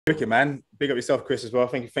Wicked, man. Big up yourself, Chris, as well.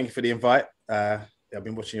 Thank you for the invite. I've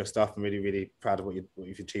been watching your stuff. I'm really proud of what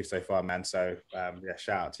you've achieved so far, man. So yeah,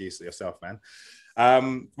 shout out to you yourself, man.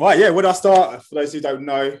 Right, yeah. Where do I start? For those who don't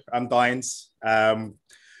know, I'm Dines,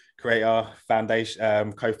 creator,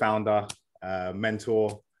 foundation, co-founder,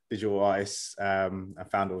 mentor, digital artist, and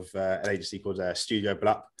founder of an agency called Studio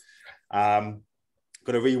BLUP.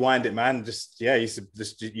 Got to rewind it, man. Just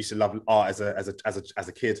used to love art as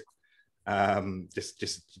a kid.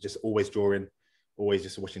 Just always drawing, always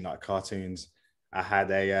just watching like cartoons. I had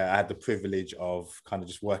the privilege of kind of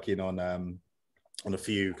just working on a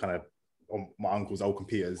few kind of on my uncle's old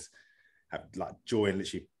computers, like drawing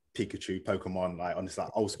literally Pikachu, Pokemon, like on this like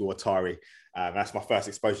old school Atari. That's my first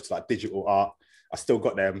exposure to like digital art. I still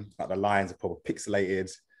got them, like the lines are probably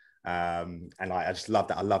pixelated, and like I just love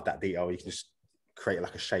that. I love that detail. You can just create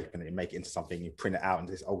like a shape and then make it into something. You print it out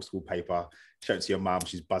into this old school paper, show it to your mum.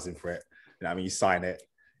 She's buzzing for it. You know what I mean? You sign it.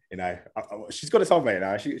 You know, she's got it somewhere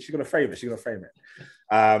now. She's going to frame it. She's going to frame it.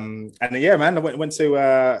 And then, yeah, man, I went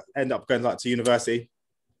to end up going like to university.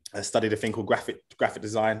 I studied a thing called graphic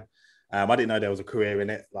design. I didn't know there was a career in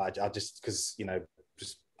it. Like I just, because, you know,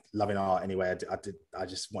 just loving art anyway. I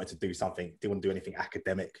just wanted to do something. Didn't want to do anything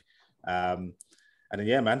academic. And then,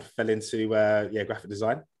 yeah, man, fell into graphic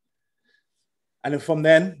design. And then from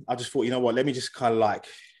then, I just thought, you know what, let me just kind of like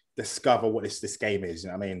discover what this game is. You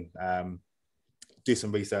know what I mean? Do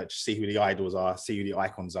some research, see who the idols are, see who the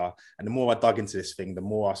icons are. And the more I dug into this thing, the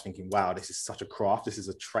more I was thinking, wow, this is such a craft. This is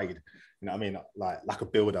a trade. You know what I mean? Like a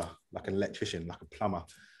builder, like an electrician, like a plumber.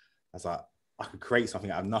 I was like, I could create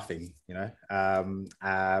something out of nothing, you know?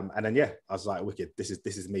 And then, yeah, I was like, wicked, this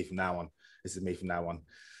is me from now on. This is me from now on.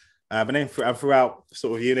 But then throughout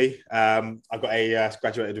sort of uni, I got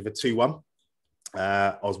graduated with a 2-1.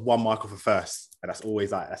 I was 1 mark off a first, and that's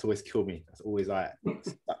always killed me. That's always like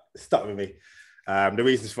stuck with me. The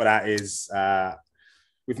reasons for that is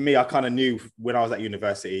with me, I kind of knew when I was at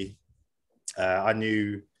university, I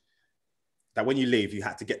knew that when you leave, you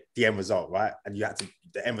had to get the end result, right? And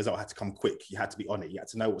the end result had to come quick. You had to be on it. You had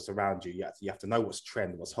to know what's around you. You have to know what's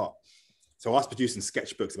trend, what's hot. So I was producing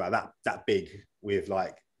sketchbooks about that big with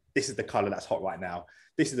like, this is the color that's hot right now.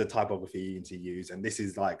 This is the typography you need to use. And this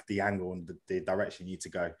is like the angle and the direction you need to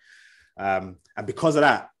go. And because of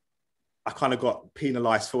that, I kind of got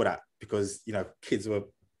penalized for that because, you know, kids were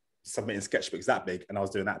submitting sketchbooks that big and I was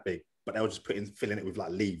doing that big, but they were just filling it with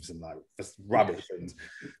like leaves and like just rubbish and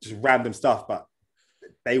just random stuff, but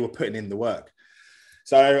they were putting in the work.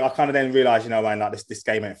 So I kind of then realized, you know, man, like this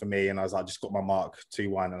game ain't for me. And I was like, just got my mark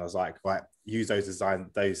 2-1. And I was like, right, use those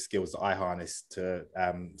skills that I harness to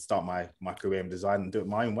start my career in design and do it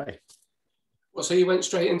my own way. Well, so you went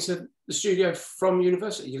straight into the studio from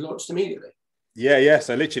university, you launched immediately? Yeah.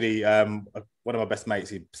 So literally, one of my best mates,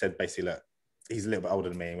 he said basically, look, he's a little bit older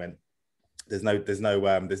than me. He went, there's no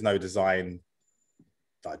design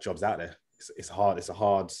like jobs out there. It's a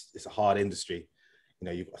hard industry. You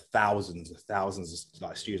know, you've got thousands of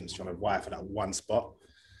like students trying to vie for that one spot.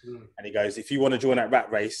 And he goes, if you want to join that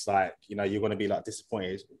rat race, like, you know, you're going to be like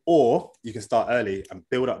disappointed, or you can start early and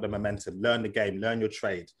build up the momentum, learn the game, learn your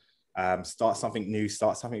trade, start something new,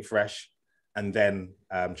 start something fresh, and then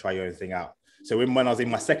try your own thing out. So when I was in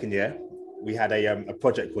my second year, we had a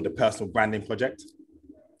project called the Personal Branding Project.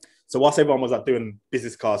 So whilst everyone was like doing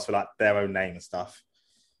business cards for like their own name and stuff,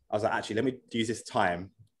 I was like, actually, let me use this time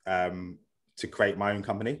to create my own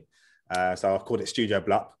company. So I called it Studio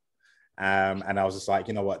BLUP. And I was just like,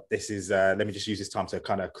 you know what, this is, let me just use this time to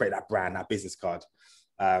kind of create that brand, that business card.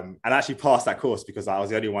 And I actually passed that course because I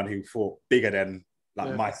was the only one who thought bigger than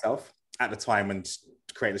like myself at the time when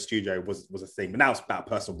creating a studio was a thing. But now it's about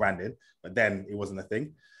personal branding, but then it wasn't a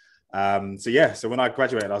thing. So when I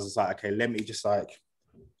graduated, I was just like, okay, let me just like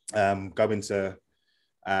go into,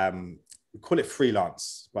 we call it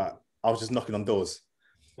freelance, but I was just knocking on doors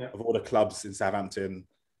of all the clubs in Southampton,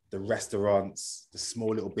 the restaurants, the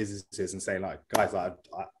small little businesses, and saying like, guys, like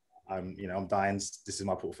I'm Dines. This is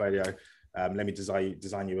my portfolio. Let me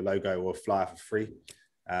design you a logo or a flyer for free,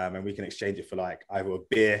 and we can exchange it for like either a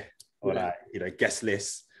beer or like, you know, guest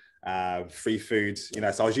lists, free food. You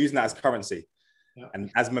know, so I was using that as currency. And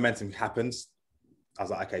as momentum happens, I was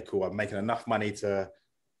like, okay, cool. I'm making enough money to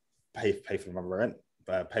pay for my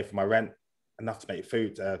rent, enough to make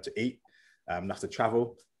food to eat, enough to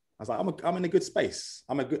travel. I was like, I'm in a good space.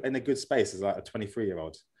 In a good space as like a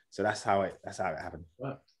 23-year-old. So that's how it happened.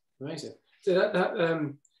 Wow, amazing. So that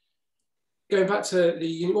going back to the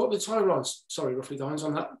uni, what were the timelines? Sorry, roughly, Dines,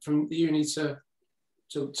 on that from the uni to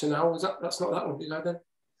now. That's not that long ago then?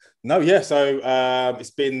 No, yeah. So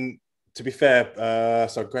it's been, to be fair,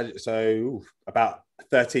 about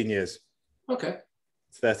 13 years. Okay.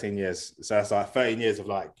 It's 13 years. So it's like 13 years of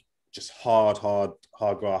like just hard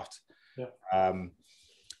graft. Yeah.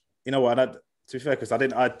 You know what? To be fair, because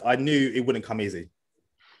I knew it wouldn't come easy.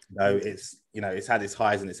 No, it's had its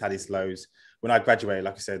highs and it's had its lows. When I graduated,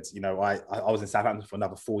 like I said, I was in Southampton for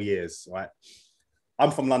another 4 years, right?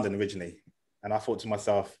 I'm from London originally. And I thought to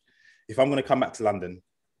myself, if I'm going to come back to London,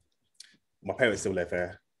 my parents still live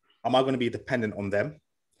here. Am I going to be dependent on them?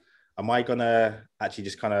 Am I going to actually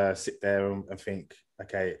just kind of sit there and think,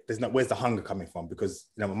 okay, where's the hunger coming from? Because,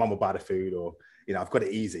 my mum will buy the food, or, I've got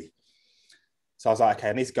it easy. So I was like, okay,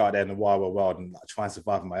 I need to go out there in the wild world and like, try and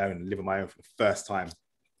survive on my own and live on my own for the first time.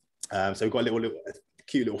 So we've got a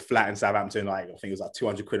cute little flat in Southampton, like I think it was like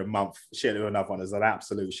 200 quid a month. Shit, with another one. It was an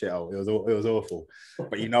absolute shithole. It was awful.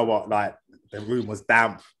 But you know what? Like the room was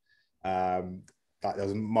damp. Like there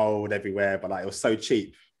was mold everywhere, but like it was so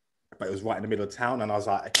cheap. But it was right in the middle of town, and I was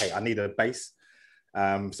like, okay, I need a base.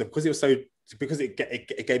 So because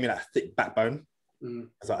it gave me that thick backbone, I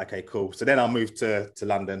was like, okay, cool. So then I moved to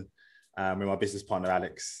London with my business partner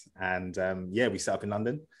Alex, and we set up in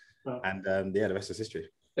London, and the rest is history.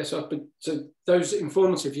 Yeah, so those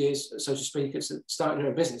informative years, so to speak, at starting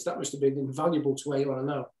your own business, that must have been invaluable to where you are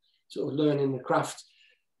now. Sort of learning the craft,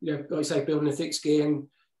 like you say, building a thick skin,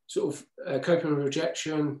 sort of coping with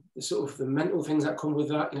rejection, the sort of the mental things that come with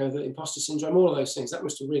that, the imposter syndrome, all of those things. That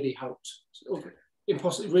must have really helped. Sort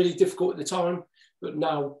of really difficult at the time, but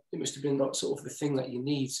now it must have been like sort of the thing that you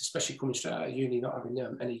need, especially coming straight out of uni, not having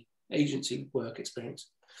any agency work experience.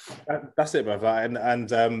 That's it, brother. And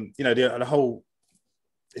the whole.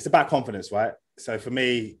 It's about confidence, right? So for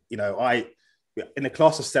me, I in a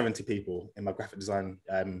class of 70 people in my graphic design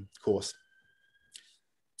course,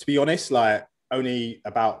 to be honest, like only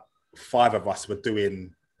about 5 of us were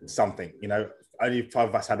doing something, only 5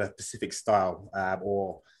 of us had a specific style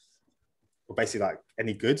or basically like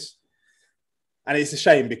any goods. And it's a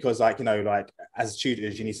shame because like as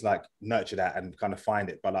tutors, you need to like nurture that and kind of find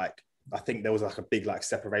it. But like, I think there was like a big like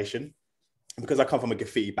separation. Because I come from a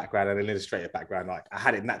graffiti background and an illustrator background, like I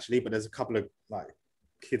had it naturally, but there's a couple of like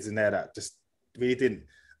kids in there that just really didn't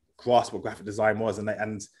grasp what graphic design was, and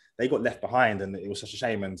they got left behind, and it was such a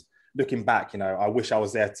shame. And looking back, I wish I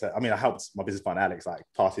was there I helped my business partner Alex like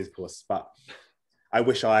pass his course, but I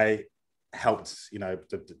wish I helped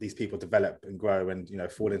these people develop and grow and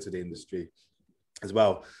fall into the industry as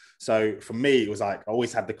well. So for me, it was like I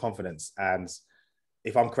always had the confidence, and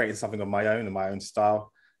if I'm creating something on my own and my own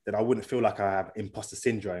style, then I wouldn't feel like I have imposter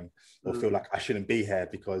syndrome or feel like I shouldn't be here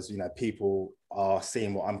because, people are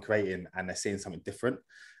seeing what I'm creating and they're seeing something different.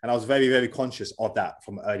 And I was very, very conscious of that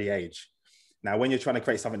from an early age. Now, when you're trying to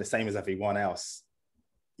create something the same as everyone else,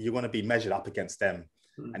 you want to be measured up against them.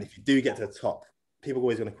 And if you do get to the top, people are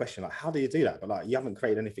always going to question, like, how do you do that? But like, you haven't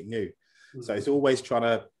created anything new. So it's always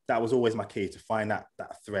that was always my key, to find that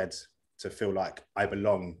thread, to feel like I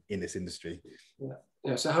belong in this industry.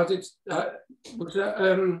 Yeah. So how did has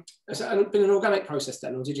that been an organic process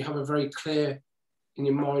then, or did you have a very clear in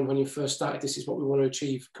your mind when you first started, this is what we want to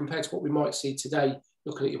achieve, compared to what we might see today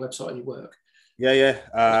looking at your website and your work? Yeah.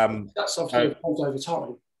 That's obviously evolved over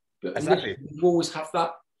time. But exactly. Did you always have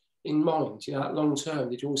that in mind? That long term.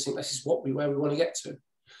 Did you always think this is where we want to get to?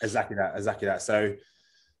 Exactly that. So,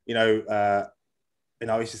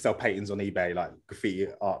 I used to sell paintings on eBay, like graffiti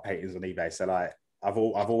art paintings on eBay. So like, I've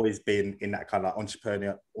always been in that kind of like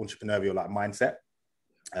entrepreneurial like mindset.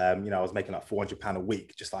 I was making like £400 a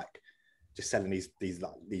week, just selling these.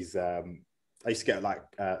 I used to get like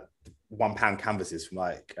 £1 canvases from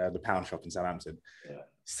like the pound shop in Southampton,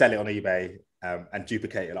 sell it on eBay and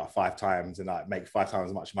duplicate it like 5 times and like make 5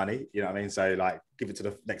 times as much money. You know what I mean? So like give it to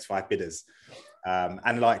the next 5 bidders.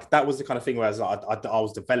 And like that was the kind of thing where I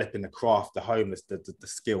was developing the craft, the home, the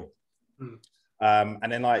skill.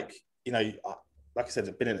 And then like I said,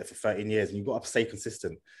 I've been in it for 13 years, and you've got to stay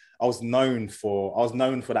consistent. I was known for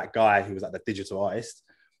that guy who was like the digital artist.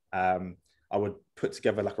 I would put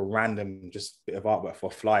together like a random just bit of artwork for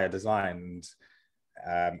a flyer design,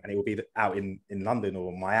 and it would be out in London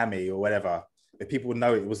or Miami or whatever. But people would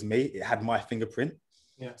know it was me. It had my fingerprint.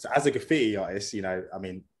 Yeah. So as a graffiti artist,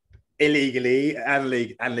 illegally and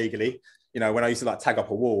legally, when I used to like tag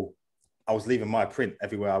up a wall, I was leaving my print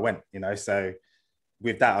everywhere I went. So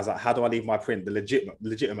with that, I was like, how do I leave my print the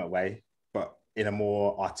legitimate way, but in a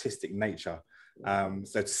more artistic nature?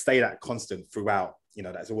 So to stay that constant throughout,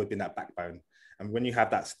 that's always been that backbone. And when you have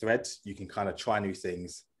that thread, you can kind of try new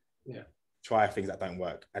things, try things that don't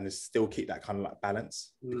work, and still keep that kind of like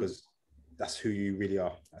balance, because that's who you really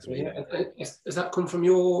are. That's what Has that come from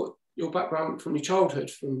your background, from your childhood,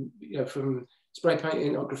 from spray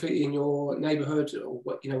painting or graffiti in your neighbourhood, or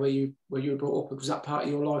what, where you were brought up? Was that part of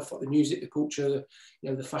your life, like the music, the culture,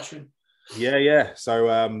 the fashion? Yeah. So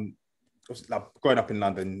like growing up in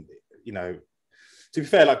London, to be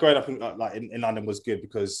fair, like growing up in London was good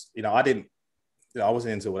because I didn't, I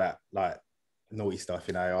wasn't into all that like naughty stuff.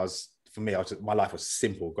 My life was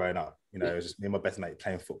simple growing up. It was just me and my best mate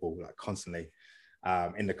playing football like constantly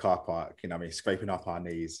in the car park. Scraping up our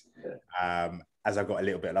knees. As I got a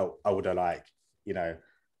little bit older, like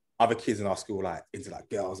other kids in our school like into like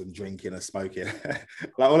girls and drinking and smoking.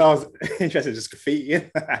 Like all I was interested in just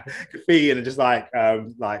graffiti and just like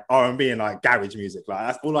R&B and like garage music. Like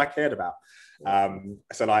that's all I cared about.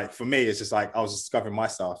 So like for me, it's just like I was discovering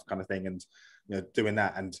myself kind of thing, and doing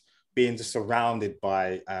that and being just surrounded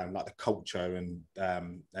by like the culture and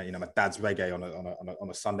my dad's reggae on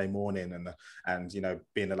a Sunday morning and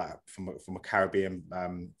being like from a Caribbean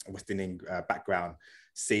West Indian background,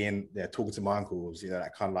 seeing talking to my uncles,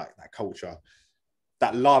 that kind of like that culture,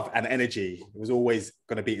 that love and energy was always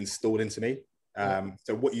going to be installed into me.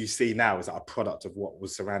 So what you see now is like a product of what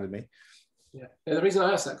was surrounding me. Yeah, the reason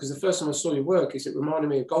I asked that, because the first time I saw your work is it reminded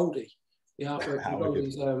me of Goldie, the artwork from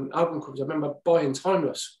Goldie's album covers. I remember buying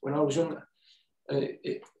Timeless when I was younger, and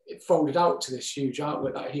it folded out to this huge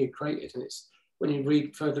artwork that he had created. And it's when you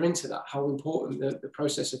read further into that, how important the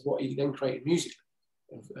process of what he then created musically,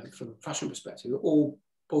 from a fashion perspective, it all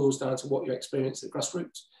boils down to what you experience at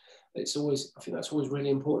grassroots. I think that's always really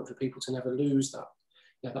important for people to never lose that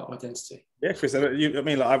identity. Yeah, Chris. I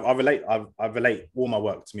mean, like, I relate all my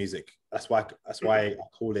work to music. That's why I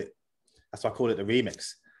call it the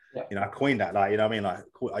remix. Yeah. I coined that. Like, I mean, like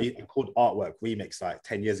I called artwork remix like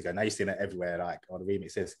 10 years ago. Now you're seeing it everywhere. Like on the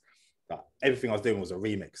remixes, like everything I was doing was a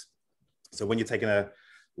remix. So when you're taking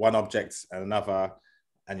one object and another,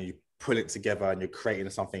 and you pull it together and you're creating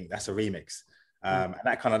something, that's a remix. And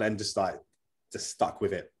that kind of then just stuck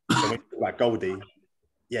with it. So when like Goldie.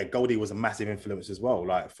 Yeah, Goldie was a massive influence as well,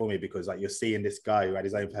 like for me, because like you're seeing this guy who had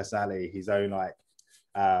his own personality, his own like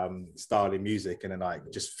style in music, and then like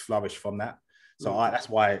just flourish from that. So that's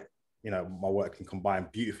why my work can combine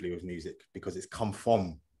beautifully with music, because it's come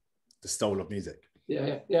from the soul of music.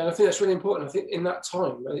 Yeah. And I think that's really important. I think in that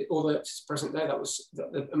time, all the present day, that was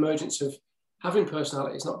the emergence of having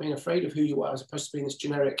personalities, not being afraid of who you are, as opposed to being this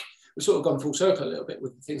generic. We've sort of gone full circle a little bit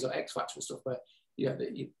with things like X Factor and stuff, where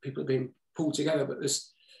people are being pulled together, but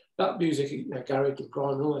there's that music, garage and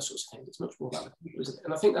grime and all those sorts of things. It's much more about the people, isn't it?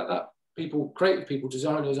 And I think that people, creative people,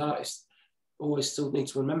 designers, artists, always still need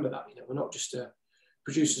to remember that. We're not just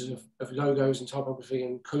producers of logos and typography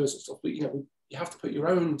and colours and stuff, but you have to put your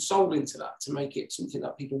own soul into that to make it something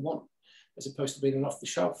that people want, as opposed to being an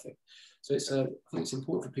off-the-shelf thing. So I think it's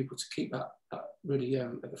important for people to keep that really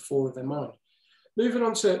at the fore of their mind. Moving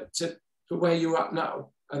on to where you're at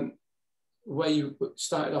now, and where you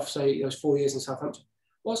started off, say, those 4 years in Southampton.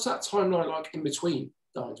 What's that timeline like in between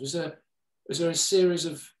Dines? Was there a series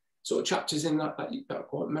of sort of chapters in that are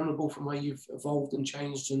quite memorable, from where you've evolved and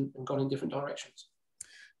changed and gone in different directions?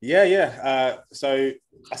 Yeah. So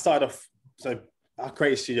I started off, so I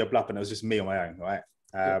created Studio BLUP, and it was just me on my own, right?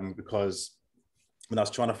 Because when I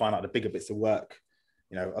was trying to find out the bigger bits of work,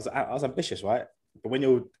 I was ambitious, right? But when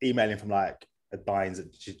you're emailing from like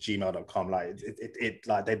dines@gmail.com, like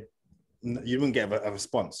you wouldn't get a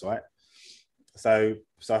response, right? So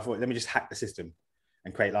I thought, let me just hack the system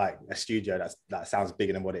and create like a studio that sounds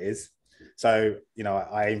bigger than what it is. So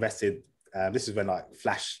I invested. This is when like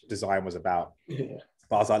Flash design was about.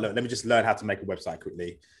 But I was like, look, let me just learn how to make a website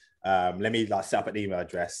quickly. Let me like set up an email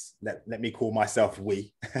address. Let me call myself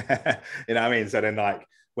we. You know what I mean? So then like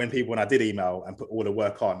when I did email and put all the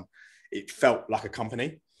work on, it felt like a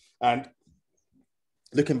company. And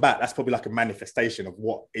looking back, that's probably like a manifestation of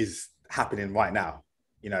what is happening right now.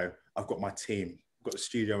 I've got my team, I've got the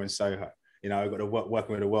studio in Soho, I've got to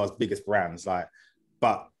working with the world's biggest brands,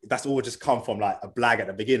 but that's all just come from like a blag at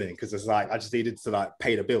the beginning, because it's like I just needed to like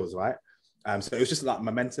pay the bills, right? So it was just like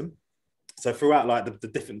momentum. So throughout like the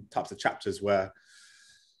different types of chapters, where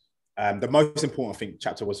the most important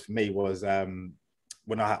chapter was for me was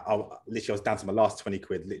when I literally was down to my last 20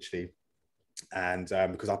 quid, literally. And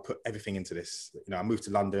because I put everything into this, I moved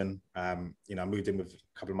to London, I moved in with a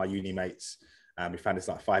couple of my uni mates. We found this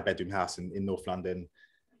like 5-bedroom house in North London.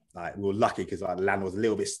 Like we were lucky because like the land was a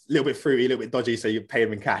little bit fruity, a little bit dodgy, so you pay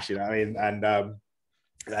them in cash, you know what I mean? And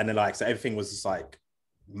then like, so everything was just like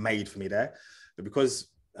made for me there. But because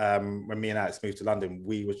when me and Alex moved to London,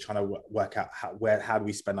 we were trying to work out how do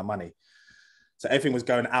we spend our money. So everything was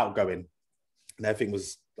outgoing, and everything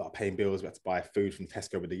was like paying bills. We had to buy food from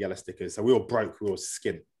Tesco with the yellow stickers. So we were broke, we were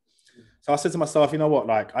skint. So I said to myself, you know what,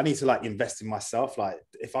 like I need to like invest in myself. Like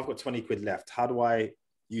if I've got 20 quid left, how do I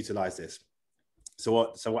utilize this? So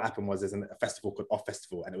what happened was there's a festival called Off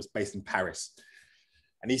Festival, and it was based in Paris.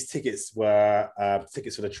 And these tickets were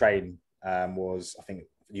tickets for the train was, I think,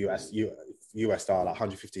 US dollar, like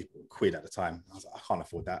 150 quid at the time. I was like, I can't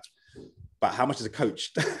afford that. But how much is a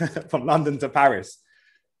coach from London to Paris?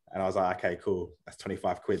 And I was like, okay, cool. That's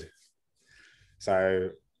 25 quid.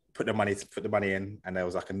 So put the money in, and there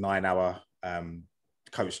was like a 9-hour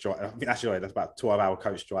coach drive. I mean, actually, that's about a 12-hour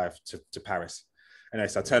coach drive to Paris. Anyway,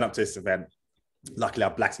 so I turned up to this event. Luckily, I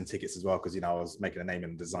blacked some tickets as well because, you know, I was making a name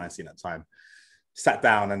in the design scene at the time. Sat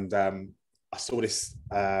down and I saw this.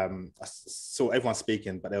 I saw everyone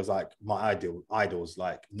speaking, but there was like my idols,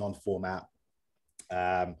 like non-format.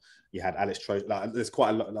 You had Alex Troy. Like, there's quite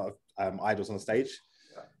a lot of idols on the stage.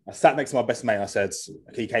 I sat next to my best mate. And I said,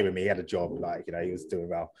 he came with me. He had a job, like, you know, he was doing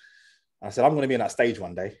well. And I said, I'm going to be on that stage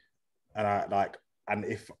one day, and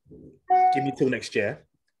if give me till next year,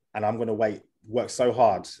 and I'm going to work so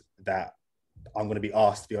hard that I'm going to be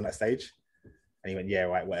asked to be on that stage. And he went, yeah,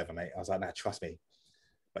 right, whatever, mate. I was like, nah, trust me.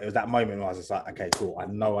 But it was that moment where I was just like, okay, cool.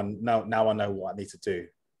 Now I know what I need to do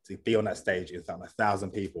to be on that stage in front of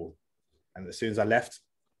 1,000 people. And as soon as I left,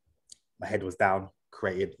 my head was down,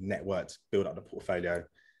 created, networked, built up the portfolio.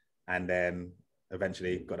 And then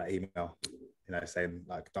eventually got that email, you know, saying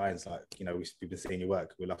like, Dines, like, you know, we've been seeing your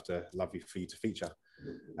work. We'd love for you to feature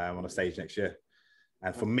on a stage next year.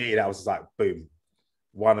 And for me, that was like, boom.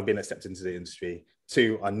 1, I've been accepted into the industry.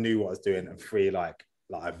 2, I knew what I was doing. And 3, like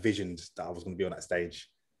I visioned that I was going to be on that stage.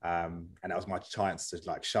 And that was my chance to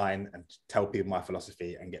like shine and tell people my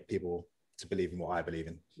philosophy and get people to believe in what I believe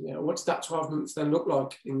in. Yeah, what's that 12 months then look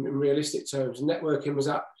like in realistic terms? Networking, was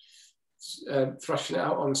that thrashing it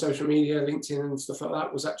out on social media, LinkedIn and stuff like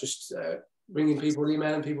that? Was that just ringing people,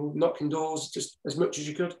 emailing people, knocking doors, just as much as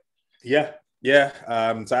you could? Yeah.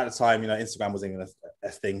 So at the time, you know, Instagram wasn't even a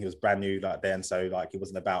thing. It was brand new like then. So like it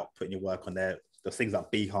wasn't about putting your work on there. There's things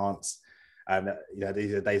like Behance. You know,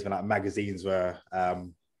 these are the days when like magazines were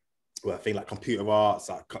a thing, like Computer Arts,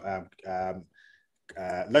 like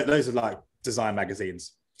loads of like design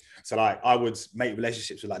magazines. So like I would make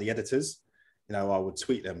relationships with like the editors. You know, I would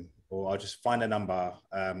tweet them, or I'll just find a number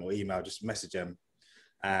or email, just message them.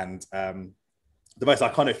 And the most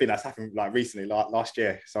iconic thing that's happened like recently, like last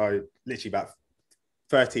year, so literally about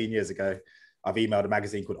 13 years ago, I've emailed a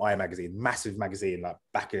magazine called I Magazine, massive magazine, like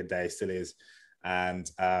back in the day, still is.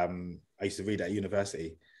 And I used to read at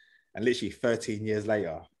university. And literally 13 years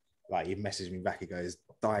later, like he messaged me back, he goes,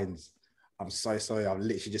 Dines, I'm so sorry, I've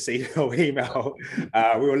literally just seen your email.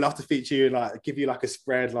 We would love to feature you, like give you like a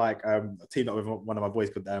spread, like teamed up with one of my boys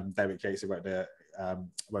called David Cates, who wrote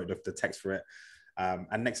the text for it.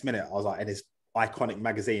 And next minute, I was like in this iconic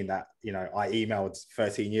magazine that, you know, I emailed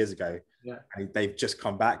 13 years ago. Yeah. And they've just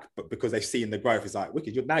come back, but because they've seen the growth, it's like,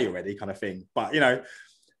 wicked, now you're ready kind of thing. But, you know,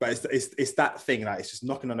 but it's that thing, like, it's just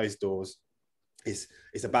knocking on those doors. It's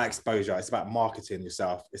about exposure. It's about marketing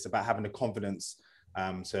yourself. It's about having the confidence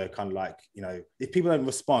to kind of like, you know, if people don't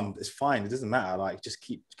respond, it's fine. It doesn't matter. Like, just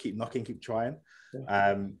keep knocking, keep trying.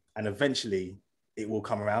 Yeah. And eventually it will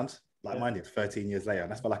come around. Like mine did 13 years later,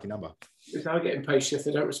 and that's my lucky number. I get impatient if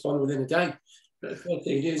they don't respond within a day. But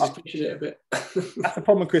 13 years is pushing it a bit. That's the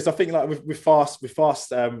problem, Chris. I think like with fast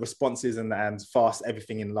responses and fast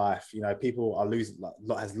everything in life, you know, people are losing,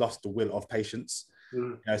 has lost the will of patience.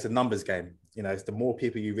 You know, it's a numbers game. You know, it's the more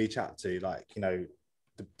people you reach out to, like, you know,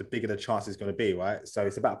 the bigger the chance is going to be, right? So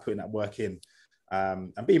it's about putting that work in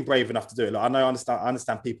and being brave enough to do it. Like, I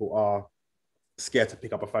understand people are scared to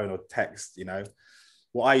pick up a phone or text, you know.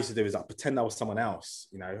 What I used to do is like pretend I was someone else,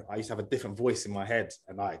 you know. I used to have a different voice in my head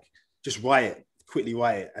and like just quickly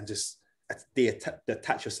write it and just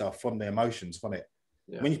detach yourself from the emotions from it.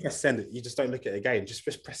 Yeah. When you press send, you just don't look at it again. Just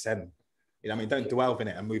press send. You know what I mean? Don't dwell in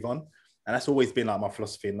it and move on. And that's always been like my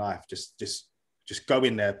philosophy in life. Just go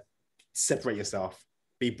in there, separate yourself,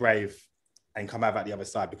 be brave, and come out the other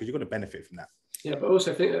side, because you're going to benefit from that. Yeah, but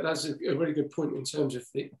also I think that's a really good point in terms of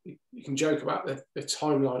you can joke about the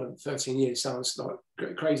timeline of 13 years. Sounds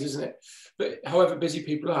like crazy, isn't it? But however busy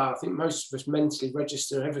people are, I think most of us mentally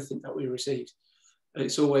register everything that we receive. And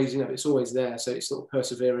it's always, you know, it's always there. So it's sort of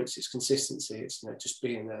perseverance, it's consistency, it's, you know, just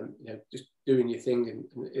being, you know, just doing your thing,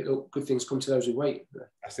 and good things come to those who wait.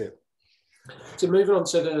 That's it. So moving on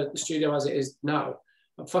to the studio as it is now,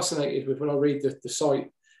 I'm fascinated with when I read the site.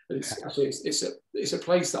 It's a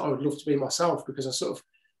place that I would love to be myself, because I sort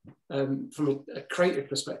of from a creative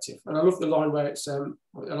perspective, and I love the line where it's along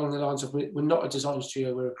the lines of, we're not a design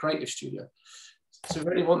studio, we're a creative studio. So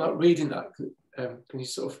for anyone not reading that, can you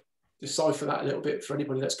sort of decipher that a little bit for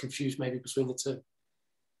anybody that's confused maybe between the two?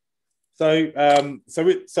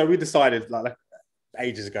 So we decided like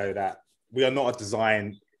ages ago that we are not a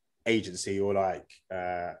design agency or like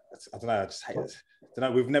I don't know. I just hate it. I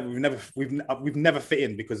don't know. We've never fit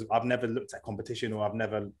in because I've never looked at competition or I've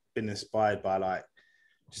never been inspired by like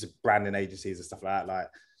just branding agencies and stuff like that. Like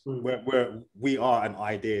we are an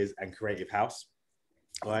ideas and creative house,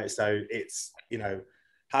 right? So it's, you know,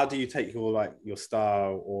 how do you take your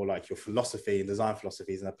style or like your philosophy and design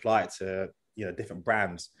philosophies and apply it to, you know, different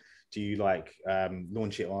brands? Do you like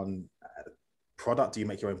launch it on product? Do you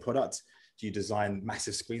make your own product? Do you design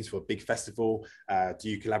massive screens for a big festival? Do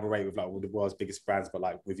you collaborate with like all the world's biggest brands, but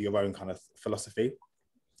like with your own kind of philosophy?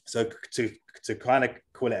 So to kind of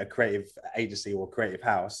call it a creative agency or creative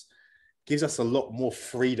house gives us a lot more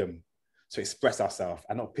freedom to express ourselves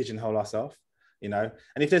and not pigeonhole ourselves, you know.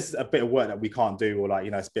 And if there's a bit of work that we can't do or like,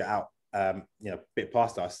 you know, it's a bit out, you know, a bit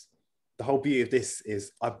past us, the whole beauty of this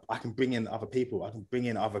is I can bring in other people, I can bring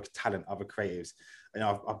in other talent, other creatives. And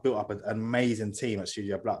I've built up an amazing team at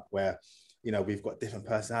Studio BLUP where, you know, we've got different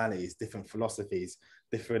personalities, different philosophies,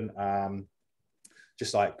 different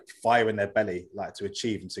just like fire in their belly, like to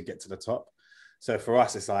achieve and to get to the top. So for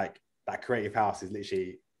us, it's like that creative house is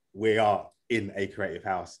literally, we are in a creative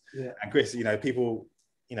house. Yeah. And Chris, you know, people,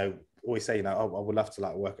 you know, always say, you know, oh, I would love to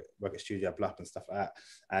like work at Studio BLUP and stuff like that.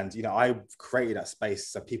 And, you know, I created that space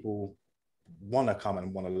so people want to come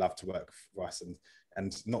and want to love to work for us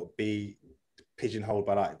and not be pigeonholed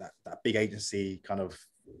by like that big agency kind of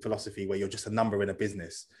philosophy where you're just a number in a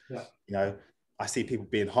business. Yeah. You know, I see people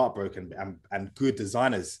being heartbroken and good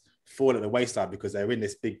designers fall at the wayside because they're in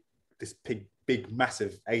this big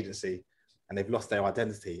massive agency and they've lost their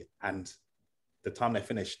identity, and the time they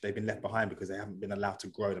finish they've been left behind because they haven't been allowed to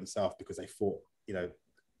grow themselves because they thought, you know,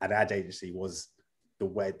 an ad agency was the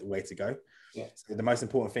way to go. Yeah. So the most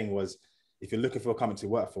important thing was, if you're looking for a company to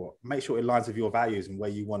work for, make sure it aligns with your values and where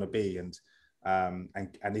you want to be. And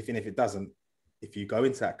even if it doesn't, if you go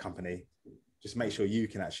into that company, just make sure you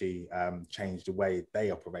can actually change the way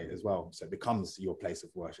they operate as well. So it becomes your place of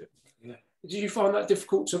worship. Yeah. Did you find that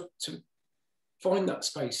difficult to find that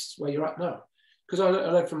space where you're at now? Because I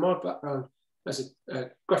know from my background as a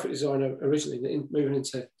graphic designer originally, moving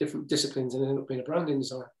into different disciplines and ended up being a branding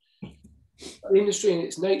designer, the industry in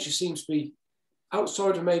its nature seems to be,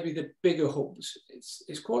 outside of maybe the bigger hubs,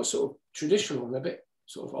 it's quite sort of traditional and a bit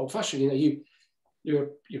sort of old-fashioned. You know, you're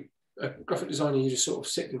a graphic designer, you just sort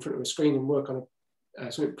of sit in front of a screen and work on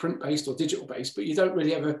something print-based or digital-based, but you don't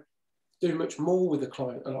really ever do much more with the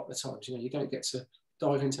client a lot of the times. You know, you don't get to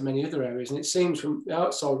dive into many other areas. And it seems from the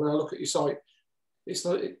outside, when I look at your site, it's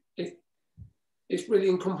like it really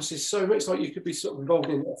encompasses so much. Like you could be sort of involved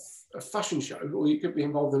in a fashion show, or you could be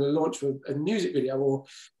involved in a launch of a music video, or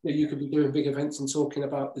you know, you could be doing big events and talking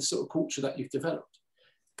about the sort of culture that you've developed.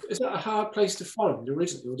 Is that a hard place to find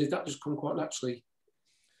originally, or did that just come quite naturally?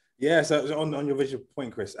 Yeah, so on your visual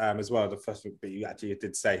point, Chris, as well, the first bit you actually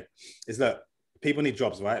did say is that people need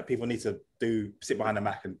jobs, right? People need to sit behind a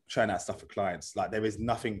Mac and churn out stuff for clients. Like, there is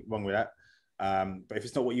nothing wrong with that. But if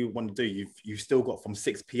it's not what you want to do, you've still got from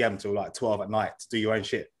 6 p.m. till like 12 at night to do your own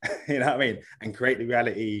shit. You know what I mean? And create the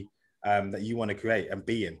reality that you want to create and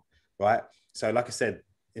be in, right? So like I said,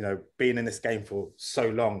 you know, being in this game for so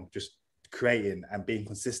long, just creating and being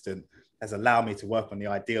consistent has allowed me to work on the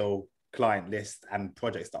ideal client list and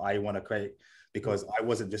projects that I want to create, because I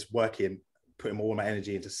wasn't just putting all my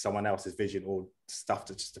energy into someone else's vision or stuff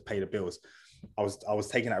just to pay the bills. I was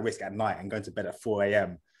taking that risk at night and going to bed at 4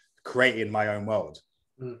 a.m. creating my own world.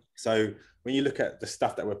 So when you look at the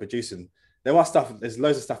stuff that we're producing, there's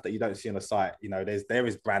loads of stuff that you don't see on the site. You know, there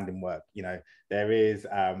is branding work, you know, there is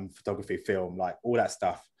photography, film, like all that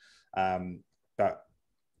stuff. But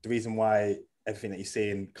the reason why everything that you're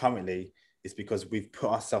seeing currently is because we've put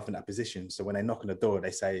ourselves in that position. So when they knock on the door, they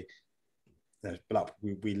say, you know, BLUP,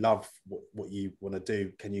 we love what you want to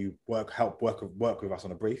do. Can you help work with us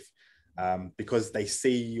on a brief? Because they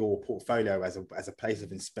see your portfolio as a place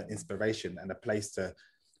of inspiration and a place to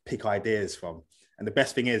pick ideas from. And the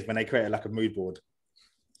best thing is when they create like a mood board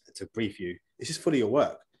to brief you, it's just full of your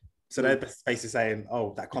work. So they're basically saying,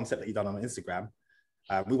 oh, that concept that you've done on Instagram,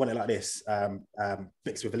 we want it like this,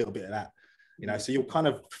 mixed with a little bit of that. You know, so you're kind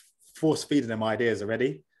of force feeding them ideas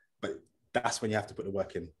already, but that's when you have to put the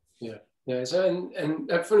work in. Yeah. So and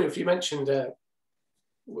funny if you mentioned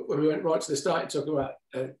when we went right to the start, talking about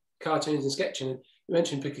cartoons and sketching, and you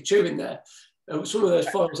mentioned Pikachu in there. Some of those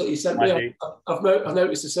files that you sent me, I've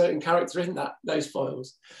noticed a certain character in those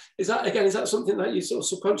files. Is that something that you sort of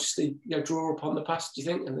subconsciously, you know, draw upon the past, do you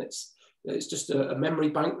think? And it's just a memory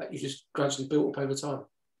bank that you just gradually built up over time?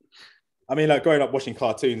 I mean, like growing up watching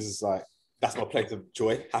cartoons is like, that's my place of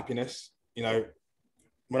joy, happiness. You know,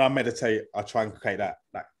 when I meditate, I try and create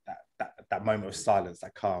that moment of silence,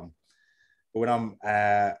 that calm. But when I'm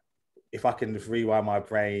if I can rewind my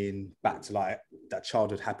brain back to like that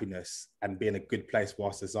childhood happiness and be in a good place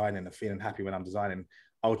whilst designing and feeling happy when I'm designing,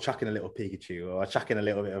 I'll chuck in a little Pikachu, or I'll chuck in a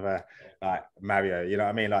little bit of a like Mario, you know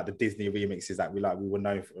what I mean? Like the Disney remixes that we were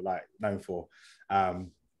known for.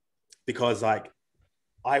 Because like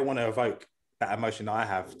I want to evoke that emotion that I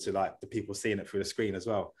have to like the people seeing it through the screen as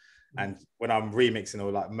well. And when I'm remixing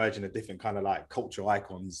or like merging the different kind of like cultural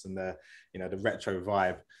icons and the, you know, the retro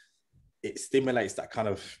vibe, it stimulates that kind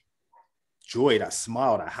of joy, that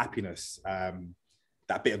smile, that happiness,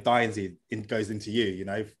 that bit of Dinesy goes into you, you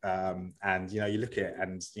know, and you know, you look at it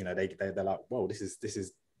and you know they're like, whoa, this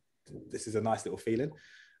is a nice little feeling.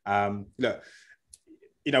 Look,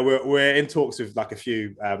 you know, we're in talks with like a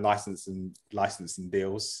few licensing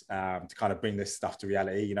deals to kind of bring this stuff to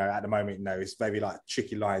reality. You know, at the moment, you know, it's maybe like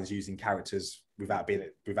tricky lines using characters without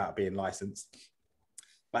being licensed.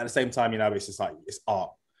 But at the same time, you know, it's just like it's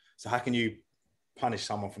art. So how can you punish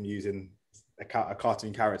someone from using a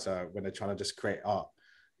cartoon character when they're trying to just create art?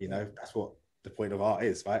 You know, that's what the point of art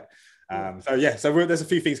is, right? So yeah, so there's a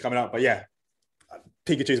few things coming up, but yeah,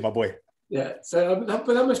 Pikachu's my boy. Yeah, so but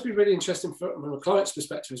that must be really interesting from a client's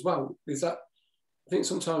perspective as well, because that I think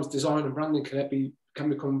sometimes design and branding can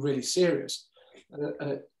become really serious, and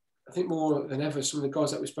I think more than ever, some of the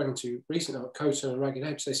guys that we've spoken to recently, like Koto and Ragged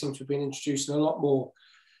Apes, they seem to have been introducing a lot more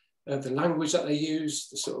of the language that they use,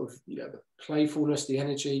 the sort of, you know, the playfulness, the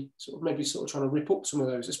energy, sort of maybe sort of trying to rip up some of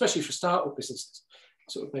those, especially for startup businesses.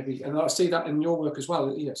 Sort of maybe, and I see that in your work as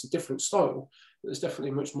well. You know, it's a different style, but there's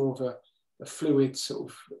definitely much more of a fluid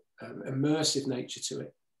sort of immersive nature to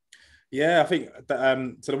it. Yeah, I think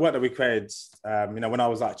that, so the work that we created, you know, when I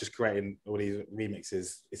was like just creating all these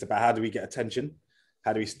remixes, it's about how do we get attention?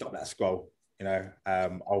 How do we stop that scroll? You know,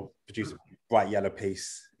 I'll produce a bright yellow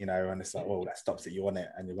piece, you know, and it's like, well, that stops it, you want it,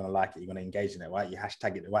 and you're going to like it, you're going to engage in it, right? You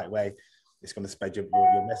hashtag it the right way, it's going to spread your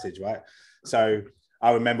message, right? So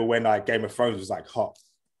I remember when like Game of Thrones was like hot,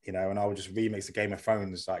 you know, and I would just remix a Game of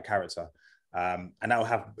Thrones like character. And that will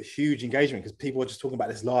have a huge engagement because people were just talking about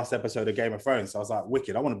this last episode of Game of Thrones. So I was like,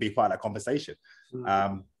 wicked, I want to be part of that conversation.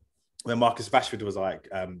 When Marcus Rashford was like,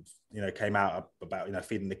 you know, came out about, you know,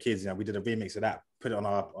 feeding the kids, you know, we did a remix of that, put it on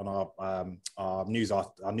our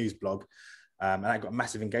news blog, and that got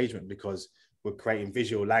massive engagement because we're creating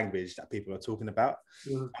visual language that people are talking about.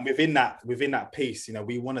 And within that piece, you know,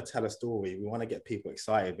 we want to tell a story, we want to get people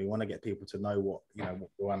excited, we want to get people to know what, you know, what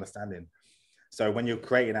we're understanding. So when you're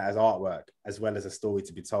creating that as artwork, as well as a story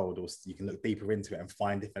to be told, or you can look deeper into it and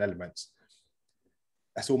find different elements,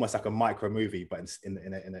 that's almost like a micro movie, but in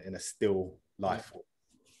a still life.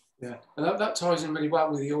 Yeah, and that ties in really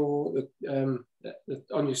well with your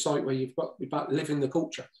on your site where you've got about living the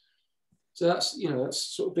culture. So that's, you know, that's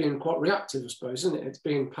sort of being quite reactive, I suppose, isn't it? It's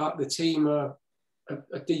being part of the team, are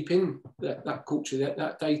deep in that culture,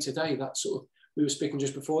 that day to day. That sort of, we were speaking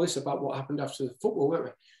just before this about what happened after the football, weren't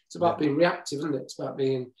we? It's about being reactive, isn't it? It's about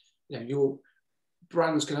being, you know, your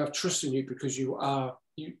brands can have trust in you because you are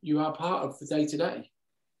part of the day to day.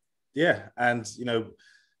 Yeah, and you know,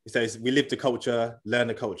 it says we live the culture, learn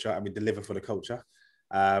the culture, and we deliver for the culture.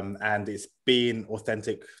 And it's being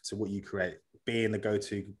authentic to what you create, being the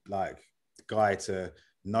go-to like guy to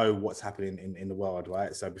know what's happening in the world,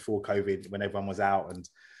 right? So before COVID, when everyone was out and,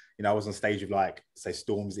 you know, I was on stage with like, say,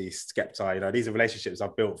 Stormzy, Skepta, you know, these are relationships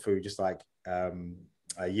I've built through just like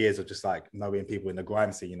years of just like knowing people in the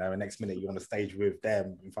grime scene, you know, and next minute you're on the stage with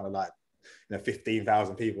them in front of like, you know,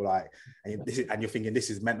 15,000 people, like, and you're thinking this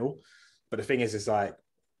is mental. But the thing is, it's like,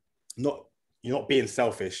 you're not being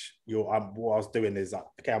selfish. What I was doing is like,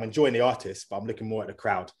 okay, I'm enjoying the artist, but I'm looking more at the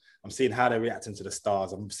crowd. I'm seeing how they're reacting to the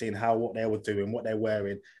stars. I'm seeing what they were doing, what they're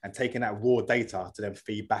wearing, and taking that raw data to then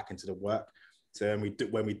feed back into the work. So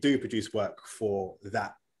when we do produce work for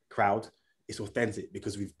that crowd, it's authentic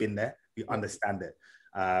because we've been there, we understand it,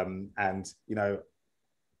 and you know,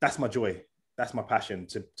 that's my joy. That's my passion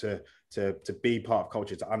to be part of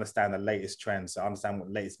culture, to understand the latest trends, to understand what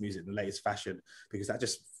the latest music, the latest fashion, because that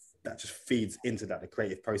just feeds into the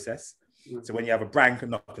creative process. So when you have a brand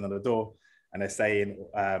knocking on the door and they're saying,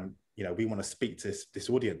 you know, we want to speak to this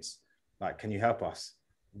audience, like, can you help us?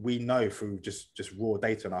 We know through just raw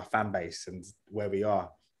data on our fan base and where we are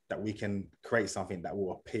that we can create something that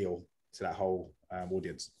will appeal to that whole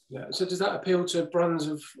audience. Yeah. So does that appeal to brands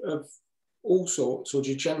of all sorts, or do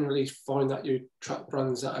you generally find that you attract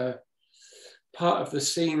brands that are part of the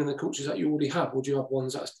scene and the cultures that you already have, or do you have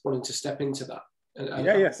ones that are wanting to step into that?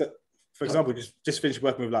 Yeah. So, for example, just finished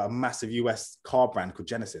working with like a massive US car brand called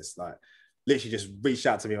Genesis. Like, literally just reached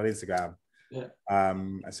out to me on Instagram, Yeah.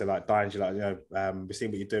 And so like Dines, you're like, we're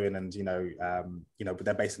seeing what you're doing, and but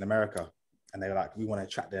they're based in America, and they're like, we want to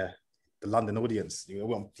attract the London audience. We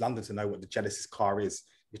want London to know what the Genesis car is.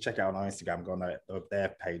 You check it out on our Instagram, go on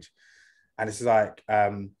their page, and it's like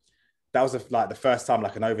that was like the first time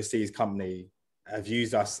like an overseas company have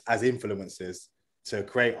used us as influencers to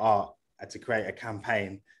create art and to create a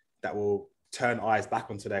campaign that will turn eyes back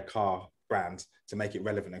onto their car brand to make it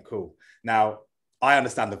relevant and cool. Now, I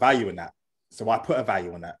understand the value in that. So I put a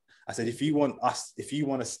value on that. I said, if you want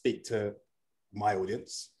to speak to my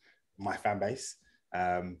audience, my fan base,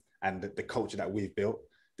 and the culture that we've built,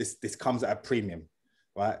 this comes at a premium,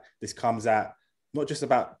 right? This comes at not just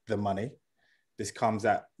about the money. This comes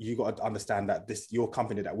at, you got to understand that your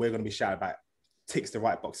company that we're going to be shouting about ticks the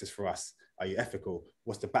right boxes for us. Are you ethical?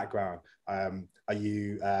 What's the background? Are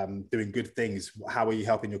you doing good things? How are you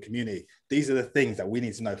helping your community? These are the things that we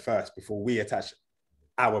need to know first before we attach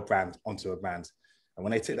our brand onto a brand. And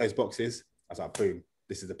when they tick those boxes, I was like, boom,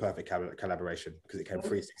 this is the perfect collaboration, because it came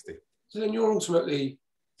 360. So then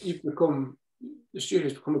the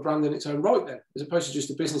studio's become a brand in its own right then, as opposed to just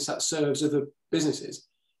a business that serves other businesses.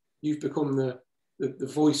 You've become the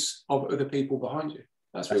voice of other people behind you.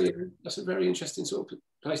 That's a very interesting sort of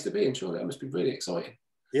place to be in. Surely that must be really exciting.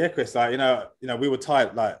 Yeah, Chris, like, we were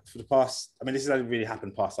tired, like, for the past, I mean, this has only really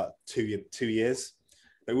happened past like 2 years,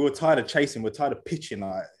 but we were tired of chasing, we're tired of pitching,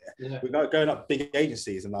 like, we're going up big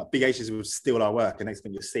agencies, and like big agencies will steal our work, and next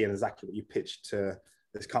thing you're seeing exactly what you pitched to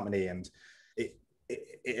this company, and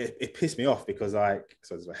it pissed me off, because like,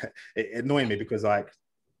 it annoyed me, because like,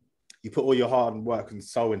 you put all your hard work and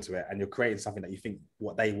soul into it, and you're creating something that you think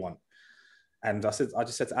what they want. And I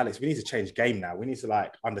just said to Alex, we need to change game now. We need to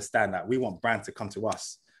like understand that we want brands to come to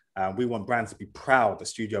us. We want brands to be proud that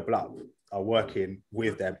Studio BLUP are working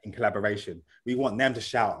with them in collaboration. We want them to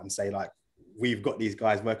shout and say like, we've got these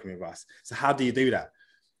guys working with us. So how do you do that?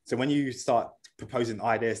 So when you start proposing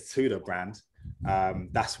ideas to the brand,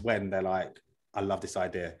 that's when they're like, I love this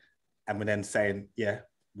idea. And we're then saying, yeah,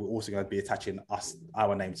 we're also going to be attaching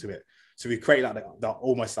our name to it. So we create like the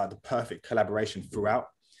almost like the perfect collaboration throughout.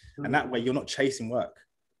 And that way you're not chasing work.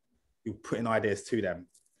 You're putting ideas to them.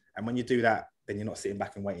 And when you do that, then you're not sitting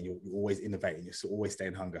back and waiting. You're always innovating. You're always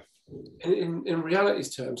staying hunger. In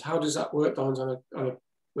reality's terms, how does that work, Dines,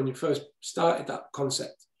 when you first started that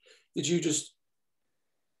concept? Did you just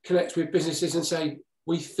connect with businesses and say,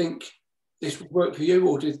 we think this would work for you?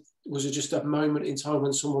 Or was it just a moment in time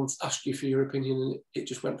when someone asked you for your opinion and it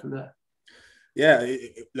just went from there? Yeah,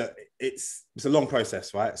 look, it's a long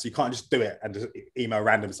process, right? So you can't just do it and just email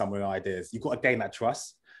random someone ideas. You've got to gain that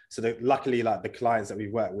trust. So that luckily, like the clients that we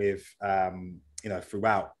work with,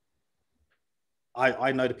 throughout,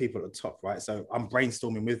 I know the people at the top, right? So I'm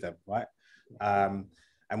brainstorming with them, right?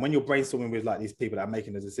 And when you're brainstorming with like these people that are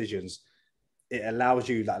making the decisions, it allows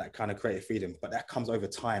you like that kind of creative freedom. But that comes over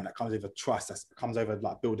time. That comes over trust. That comes over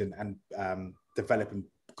like building and developing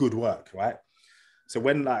good work, right? So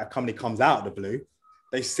when like a company comes out of the blue,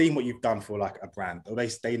 they've seen what you've done for like a brand, or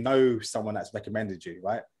they know someone that's recommended you,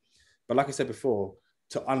 right? But like I said before,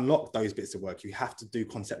 to unlock those bits of work, you have to do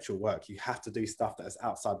conceptual work. You have to do stuff that is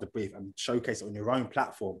outside the brief and showcase it on your own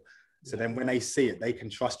platform. So then when they see it, they can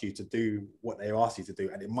trust you to do what they ask you to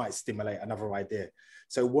do, and it might stimulate another idea.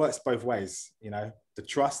 So it works both ways, the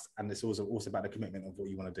trust, and it's also about the commitment of what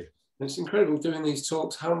you want to do. It's incredible doing these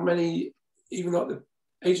talks. How many, even like the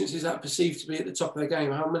agencies that are perceived to be at the top of their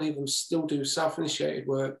game, how many of them still do self-initiated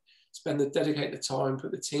work, dedicate the time,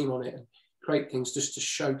 put the team on it, and create things just to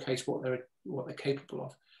showcase what they're capable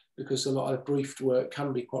of? Because a lot of briefed work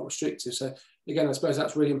can be quite restrictive. So again, I suppose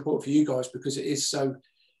that's really important for you guys, because it is so,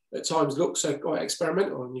 at times, looks so quite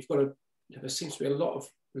experimental, and you've got to, there seems to be a lot of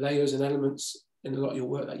layers and elements in a lot of your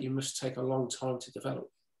work that you must take a long time to develop.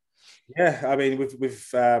 Yeah, I mean,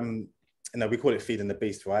 we call it feeding the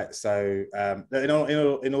beast, right? So in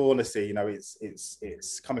all honesty,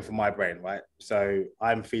 it's coming from my brain, right? So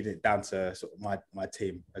I'm feeding it down to sort of my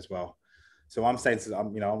team as well. So I'm saying to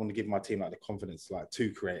them, I want to give my team like the confidence like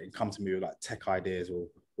to create and come to me with like tech ideas or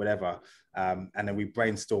whatever, and then we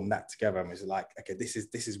brainstorm that together, and it's like, okay, this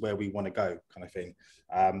is where we want to go, kind of thing.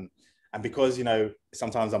 And because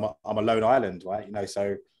sometimes I'm a lone island, right?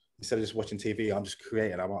 So instead of just watching TV, I'm just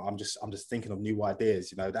creating. I'm just thinking of new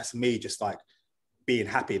ideas. That's me just like being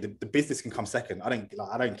happy. The business can come second. I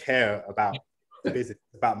don't care about the business.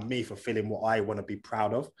 It's about me fulfilling what I want to be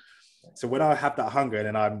proud of. So when I have that hunger, and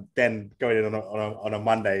then I'm then going in on a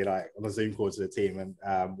Monday, like on a Zoom call to the team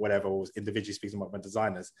and whatever, or individually speaking to my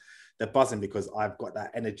designers, they're buzzing because I've got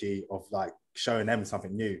that energy of like showing them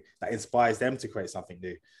something new that inspires them to create something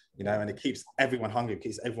new, and it keeps everyone hungry,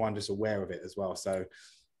 keeps everyone just aware of it as well. So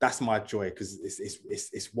that's my joy, because that's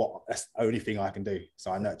the only thing I can do.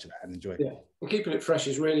 So I nurture that and enjoy it. Yeah, and keeping it fresh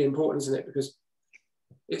is really important, isn't it? Because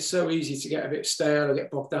it's so easy to get a bit stale or get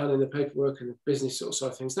bogged down in the paperwork and the business sort of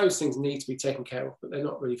side of things. Those things need to be taken care of, but they're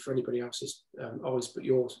not really for anybody else's always but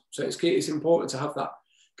yours. So it's key, it's important to have that,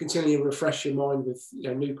 continually refresh your mind with, you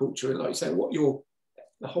know, new culture, and like you say, what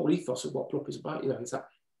the whole ethos of what BLUP is about. You know, is that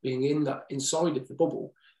being inside of the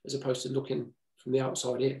bubble as opposed to looking from the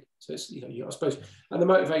outside in. So it's, you know, I suppose, and the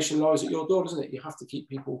motivation lies at your door, doesn't it? You have to keep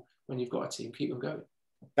people, when you've got a team, keep them going.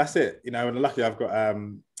 That's it, you know. And luckily I've got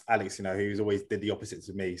Alex, you know, who's always did the opposite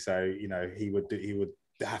to me. So, you know, he would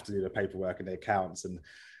have to do the paperwork and the accounts and,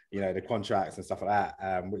 you know, the contracts and stuff like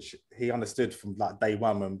that, which he understood from like day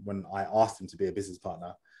one when I asked him to be a business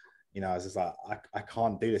partner. You know, I was just like, I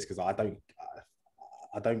can't do this because I don't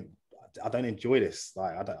enjoy this.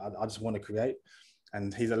 Like, I just want to create.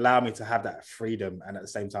 And he's allowed me to have that freedom, and at the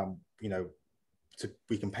same time, you know,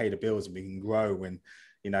 we can pay the bills and we can grow. And,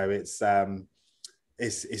 you know, it's a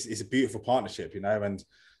beautiful partnership, you know. And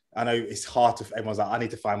I know it's hard to, everyone's like, I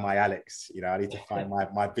need to find my Alex, you know, I need to find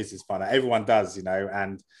my business partner. Everyone does, you know.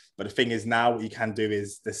 But the thing is, now what you can do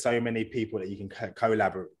is there's so many people that you can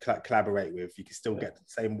collaborate with. You can still get the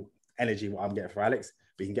same energy what I'm getting for Alex,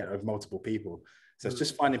 but you can get it with multiple people. So it's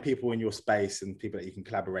just finding people in your space and people that you can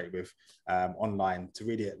collaborate with online to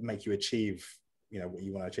really make you achieve, you know, what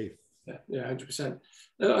you want to achieve. Yeah, 100%.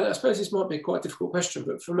 I suppose this might be quite a difficult question,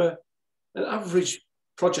 but from an average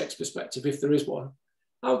project's perspective, if there is one,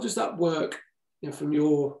 how does that work? You know, from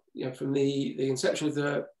your, you know, from the inception of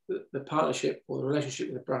the partnership or the relationship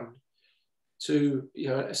with the brand to, you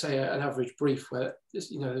know, say an average brief where,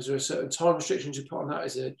 you know, there's a certain time restrictions you put on that?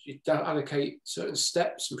 Is it you don't allocate certain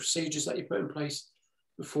steps and procedures that you put in place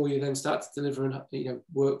before you then start to deliver and, you know,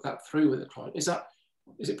 work that through with the client? Is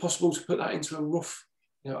it possible to put that into a rough,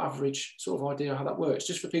 you know, average sort of idea how that works,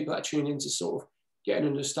 just for people that tune in to sort of get an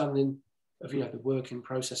understanding of, you know, the working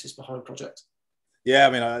processes behind projects? Yeah,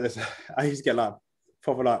 I mean, I used to get like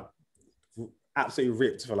probably like absolutely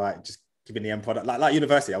ripped for like just giving the end product. Like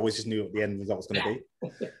university, I always just knew what the end result was going to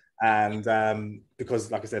be. And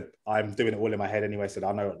because, like I said, I'm doing it all in my head anyway, so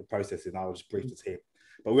I know what the process is, and I was just briefed the team.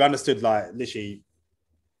 But we understood, like, literally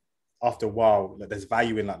after a while, that there's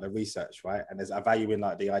value in like the research, right? And there's a value in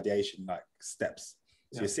like the ideation, like steps.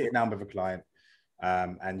 So you're sitting down with a client,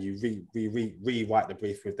 and you rewrite the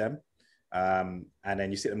brief with them. And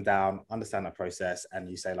then you sit them down, understand the process, and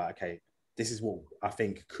you say like, okay, this is what I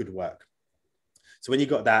think could work. So when you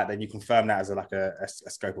got that, then you confirm that as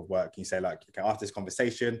a scope of work. You say like, okay, after this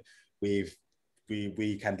conversation, we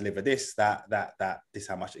can deliver this, that, this,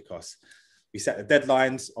 how much it costs. We set the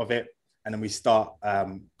deadlines of it, and then we start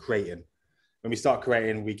creating. When we start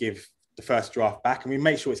creating, we give the first draft back, and we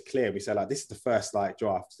make sure it's clear. We say like, this is the first like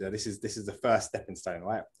draft. So this is the first stepping stone,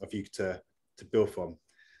 right, of you to build from.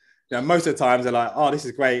 You know, most of the times they're like, oh, this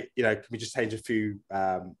is great. You know, can we just change a few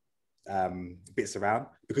bits around?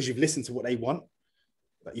 Because you've listened to what they want.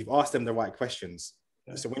 Like, you've asked them the right questions.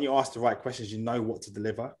 So when you ask the right questions, you know what to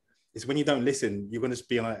deliver. It's when you don't listen, you're going to just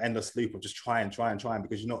be on an endless loop of just trying,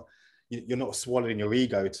 because you're not swallowing your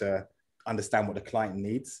ego to understand what the client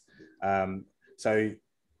needs. So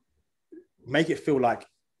make it feel like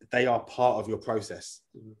they are part of your process.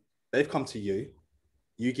 They've come to you,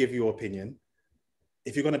 you give your opinion.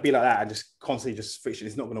 If you're going to be like that and just constantly just friction,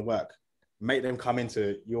 it's not going to work. Make them come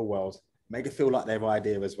into your world, make it feel like their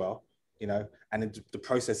idea as well, you know, and the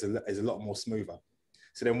process is a lot more smoother.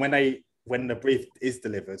 So then when the brief is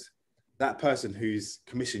delivered, that person who's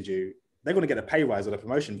commissioned you, they're going to get a pay rise or a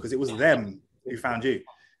promotion because it was them who found you,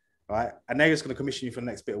 right? And they're just going to commission you for the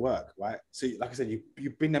next bit of work, right? So like I said, you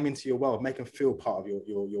bring them into your world, make them feel part of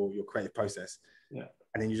your creative process, and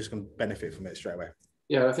then you're just going to benefit from it straight away.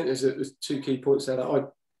 Yeah, I think there's two key points there that I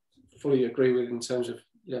fully agree with in terms of,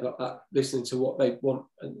 you know, that listening to what they want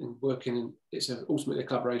and working, and it's ultimately a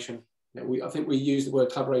collaboration. You know, I think we use the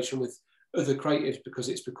word collaboration with other creatives because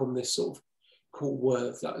it's become this sort of cool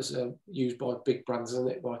word that is used by big brands,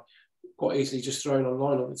 isn't it? By quite easily just thrown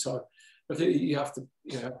online all the time. I think you have to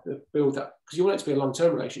build that, because you want it to be a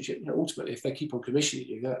long-term relationship. You know, ultimately, if they keep on commissioning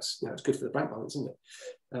you, that's, you know, it's good for the bank balance, isn't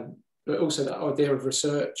it? But also that idea of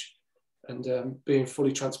research and being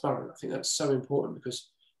fully transparent. I think that's so important,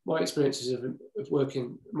 because my experiences of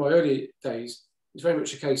working my early days is very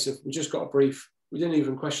much a case of, we just got a brief, we didn't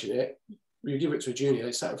even question it. We give it to a junior,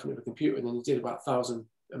 they sat in front of a computer, and then they did about 1,000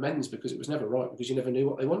 amends because it was never right, because you never knew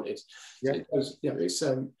what they wanted.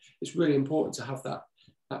 So it's really important to have that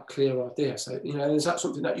clear idea. So, you know, is that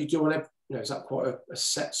something that you do on every, you know, is that quite a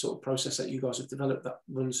set sort of process that you guys have developed that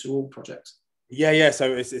runs through all projects? Yeah.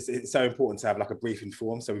 So it's so important to have like a briefing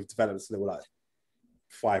form. So we've developed this little like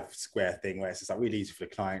 5 square thing where it's just like really easy for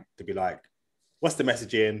the client to be like, what's the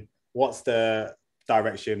messaging? What's the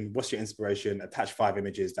direction? What's your inspiration? Attach 5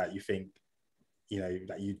 images that you think,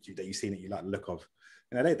 that you've seen that you like the look of.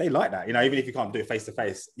 They like that, even if you can't do it face to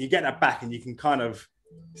face, you get that back and you can kind of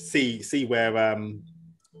see where, my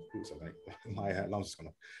alarm's just gone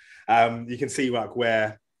off. You can see like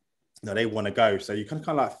where, they want to go. So you kind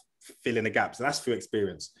of like fill in the gaps, and that's through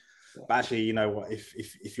experience. But actually, you know what,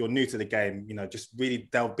 if you're new to the game, just really,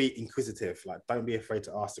 they'll be inquisitive. Like, don't be afraid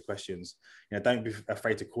to ask the questions. Don't be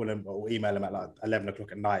afraid to call them or email them at like 11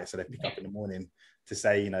 o'clock at night, so they pick up in the morning to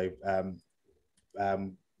say,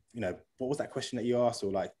 what was that question that you asked,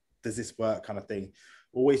 or like, does this work, kind of thing.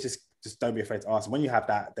 Always just don't be afraid to ask. And when you have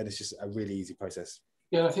that, then it's just a really easy process.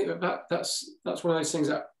 Yeah, I think that's one of those things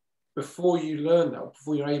that before you learn that,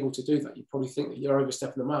 before you're able to do that, you probably think that you're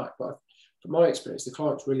overstepping the mark. But from my experience, the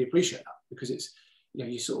clients really appreciate that, because it's,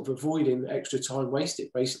 you're sort of avoiding the extra time wasted,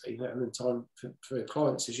 basically. And then time for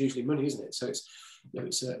clients is usually money, isn't it? So it's,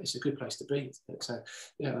 it's a good place to be. So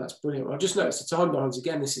yeah, that's brilliant. I've just noticed the timelines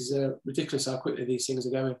again. This is ridiculous how quickly these things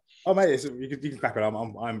are going. Oh mate, you can crack it.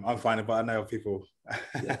 I'm fine, but I know people.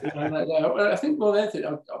 I think more than anything,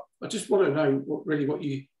 I just want to know what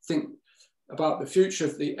you think about the future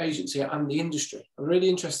of the agency and the industry. I'm really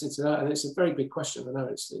interested to that, and it's a very big question. I know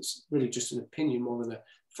it's really just an opinion more than a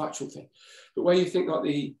factual thing. But where you think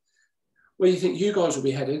you guys will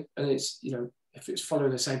be headed, and it's, if it's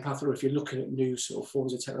following the same path, or if you're looking at new sort of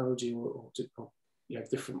forms of technology or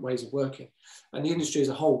different ways of working, and the industry as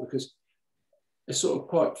a whole, because it's sort of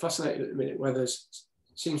quite fascinating at the minute, where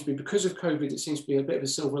seems to be, because of COVID, it seems to be a bit of a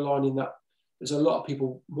silver lining that there's a lot of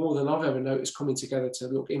people, more than I've ever noticed, coming together to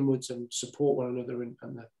look inwards and support one another and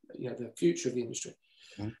the future of the industry.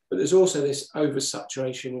 Mm-hmm. But there's also this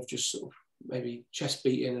oversaturation of just sort of maybe chest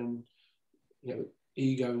beating and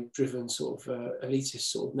ego-driven sort of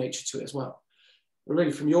elitist sort of nature to it as well. But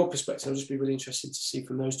really, from your perspective, I'll just be really interested to see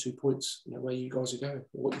from those 2 points, where you guys are going,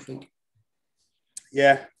 or what you think.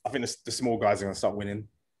 Yeah, I think the small guys are going to start winning.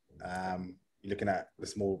 You're looking at the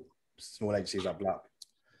small agencies like BLUP.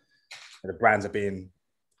 The brands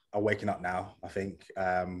are waking up now, I think,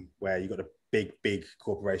 where you've got the big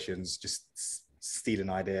corporations just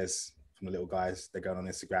stealing ideas from the little guys. They're going on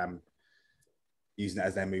Instagram, using it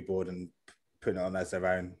as their mood board and putting it on as their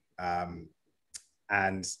own.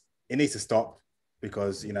 And it needs to stop,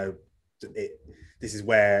 because, this is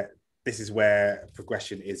where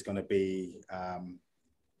progression is going to be.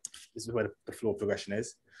 This is where the floor progression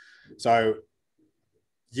is. So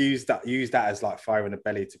use that as like fire in the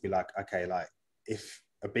belly to be like, okay, like if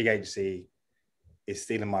a big agency is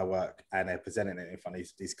stealing my work and they're presenting it in front of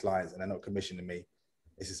these clients and they're not commissioning me,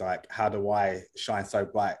 it's just like, how do I shine so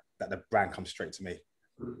bright that the brand comes straight to me?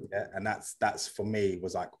 Yeah, and that's for me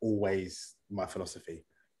was like always my philosophy.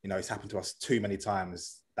 It's happened to us too many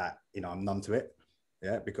times that I'm numb to it.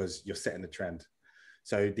 Yeah, because you're setting the trend.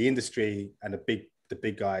 So the industry and the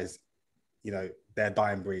big guys, they're a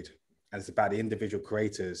dying breed. And it's about the individual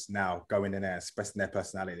creators now going in there, expressing their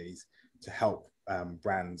personalities to help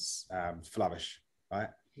brands flourish, right?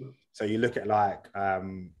 So you look at like,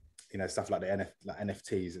 stuff like the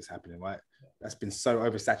NFTs that's happening, right? That's been so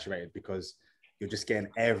oversaturated because you're just getting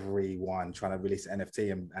everyone trying to release an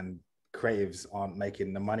NFT, and creatives aren't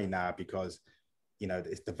making the money now because,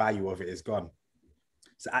 it's the value of it is gone.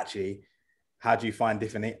 So actually, how do you find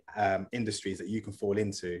different industries that you can fall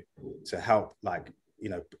into to help, like,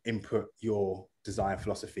 input your design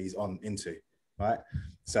philosophies into, right?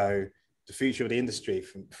 So the future of the industry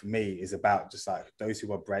for me is about just like those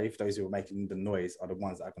who are brave, those who are making the noise are the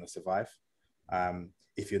ones that are going to survive.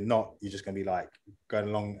 If you're not, you're just going to be like going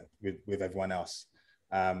along with everyone else.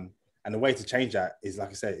 And the way to change that is, like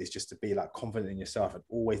I said, is just to be like confident in yourself and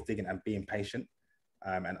always digging and being patient,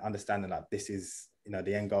 and understanding that this is,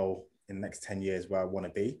 the end goal in the next 10 years where I want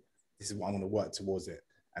to be. This is what I'm going to work towards it,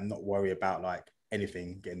 and not worry about like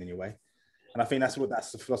anything getting in your way. And I think that's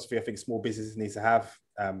the philosophy I think small businesses needs to have.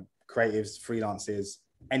 Creatives, freelancers,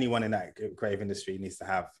 anyone in that creative industry needs to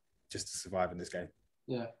have, just to survive in this game.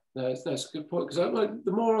 Yeah, that's a good point, because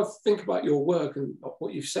the more I think about your work and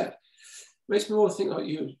what you've said, it makes me more think like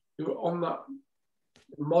you're on that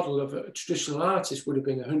model of a traditional artist would have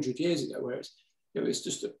been 100 years ago, where it's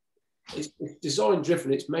just it's design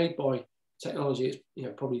driven, it's made by technology,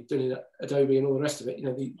 it's probably done in Adobe and all the rest of it,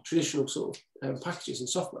 the traditional sort of packages and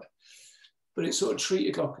software, but it's sort of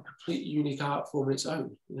treated like a completely unique art form on its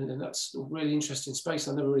own, and that's a really interesting space.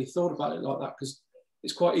 I never really thought about it like that, because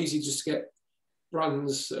it's quite easy just to get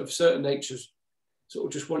brands of certain natures sort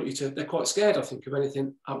of just want you to, they're quite scared, I think, of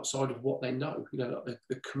anything outside of what they know, like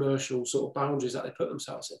the commercial sort of boundaries that they put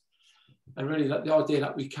themselves in. And really the idea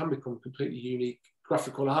that we can become completely unique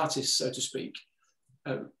graphical artists, so to speak,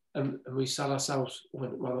 and we sell ourselves,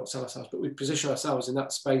 well, not sell ourselves, but we position ourselves in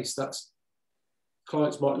that space. That's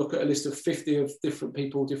clients might look at a list of 50 of different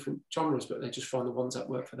people, different genres, but they just find the ones that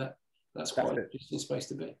work for them. That's quite an interesting space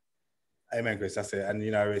to be. Amen, Chris. That's it. And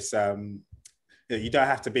it's you don't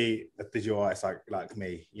have to be a digital artist like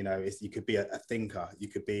me. You could be a thinker. You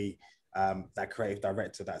could be that creative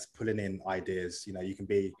director that's pulling in ideas. You can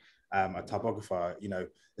be a typographer.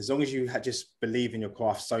 As long as you just believe in your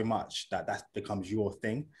craft so much that becomes your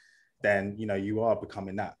thing, then you are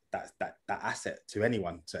becoming that asset to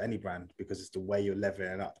anyone, to any brand, because it's the way you're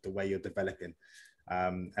leveling up, the way you're developing.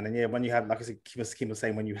 And then when you have, like I said, Kim was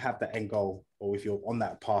saying, when you have that end goal, or if you're on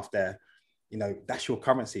that path there, that's your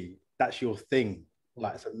currency, that's your thing.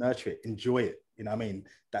 Like, so nurture it, enjoy it. I mean,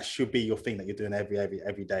 that should be your thing that you're doing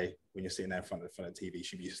every day when you're sitting there in front of the TV. You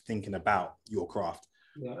should be just thinking about your craft.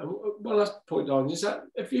 Yeah. One last point, Don, is that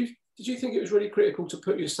did you think it was really critical to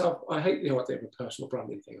put yourself? I hate the idea of a personal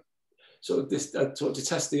branding thing. I sort of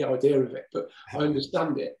detest the idea of it, but I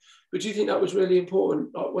understand it. But do you think that was really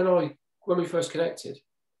important? Like when we first connected,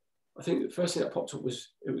 I think the first thing that popped up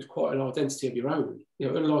was it was quite an identity of your own.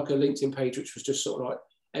 Unlike a LinkedIn page, which was just sort of like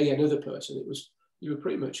another person. You were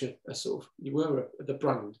pretty much a sort of, you were the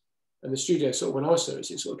brand, and the studio sort of, when I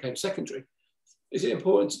started, it sort of came secondary. Is it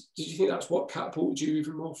important? Did you think that's what catapulted you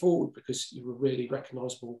even more forward, because you were really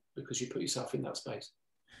recognisable because you put yourself in that space?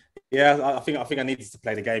 Yeah, I think I needed to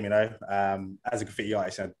play the game. As a graffiti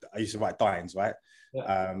artist, I used to write Dines, right?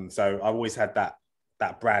 Yeah. So I've always had that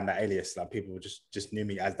brand, that alias. Like, people just knew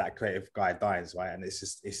me as that creative guy, Dines, right? And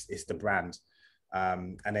it's the brand.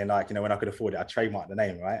 And then, when I could afford it, I trademarked the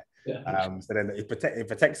name, right? Yeah. So then it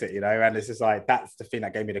protects it, and it's just like, that's the thing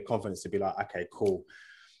that gave me the confidence to be like, okay, cool.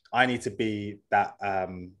 I need to be that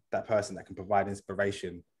person that can provide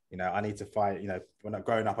inspiration. I need to find, when I'm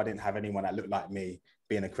growing up, I didn't have anyone that looked like me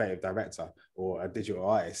being a creative director or a digital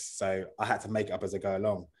artist. So I had to make it up as I go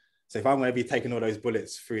along. So if I'm going to be taking all those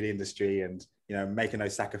bullets through the industry and, making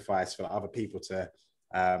those sacrifices for other people to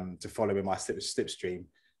follow in my slipstream,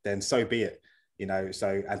 then so be it.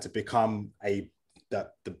 So, and to become a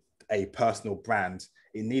personal brand,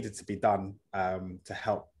 it needed to be done to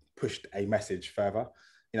help push a message further.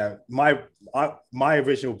 My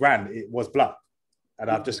original brand, it was BLUP, and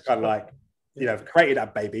I've just kind of like, created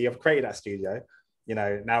that baby. I've created that studio.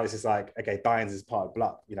 Now it's just like, okay, Dines is part of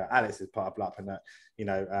BLUP. Alex is part of BLUP, and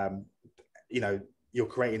you're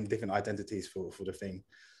creating different identities for the thing.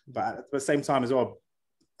 But at the same time as well,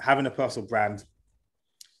 having a personal brand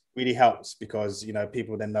really helps, because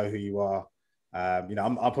people then know who you are.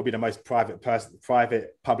 I'm probably the most private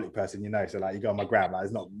public person, so like, you go on my gram, like,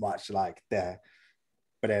 there's not much like there,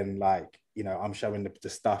 but then I'm showing the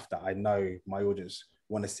stuff that I know my audience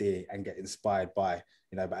want to see and get inspired by,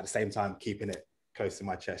 but at the same time keeping it close to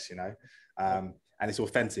my chest, and it's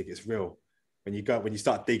authentic, it's real. When you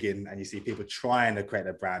start digging and you see people trying to create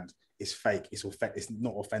a brand, it's fake, it's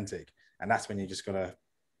not authentic, and that's when you're just gonna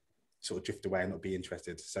sort of drift away and not be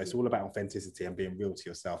interested. So it's all about authenticity and being real to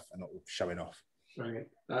yourself and not showing off. Right,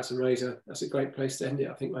 that's amazing. That's a great place to end it,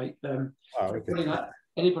 I think, mate.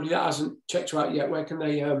 Anybody that hasn't checked you out yet, where can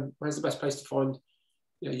they? Where's the best place to find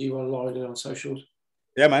you online and on socials?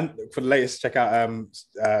 Yeah, man. For the latest, check out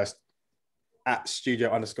at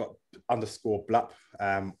studio_BLUP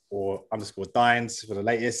or _Dines for the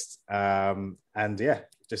latest. And yeah,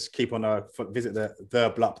 just keep on visit the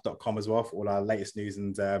BLUP.com as well for all our latest news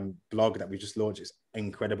and blog that we just launched. It's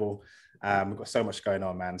incredible. We've got so much going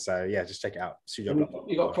on, man. So yeah, just check it out. You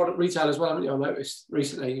got product retail as well, haven't you? I noticed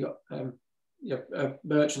recently you got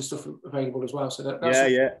merch and stuff available as well. So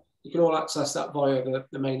that's you can all access that via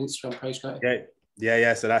the main Instagram page, can't you?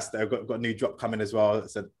 Yeah. So I've got a new drop coming as well.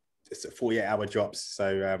 It's a 48-hour drops.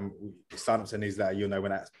 So sign up to the newsletter. You'll know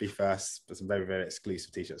when that be first. There's some very, very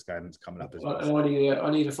exclusive t-shirts coming up as well.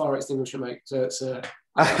 I need a fire extinguisher, mate. So it's there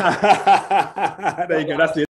you go. That's the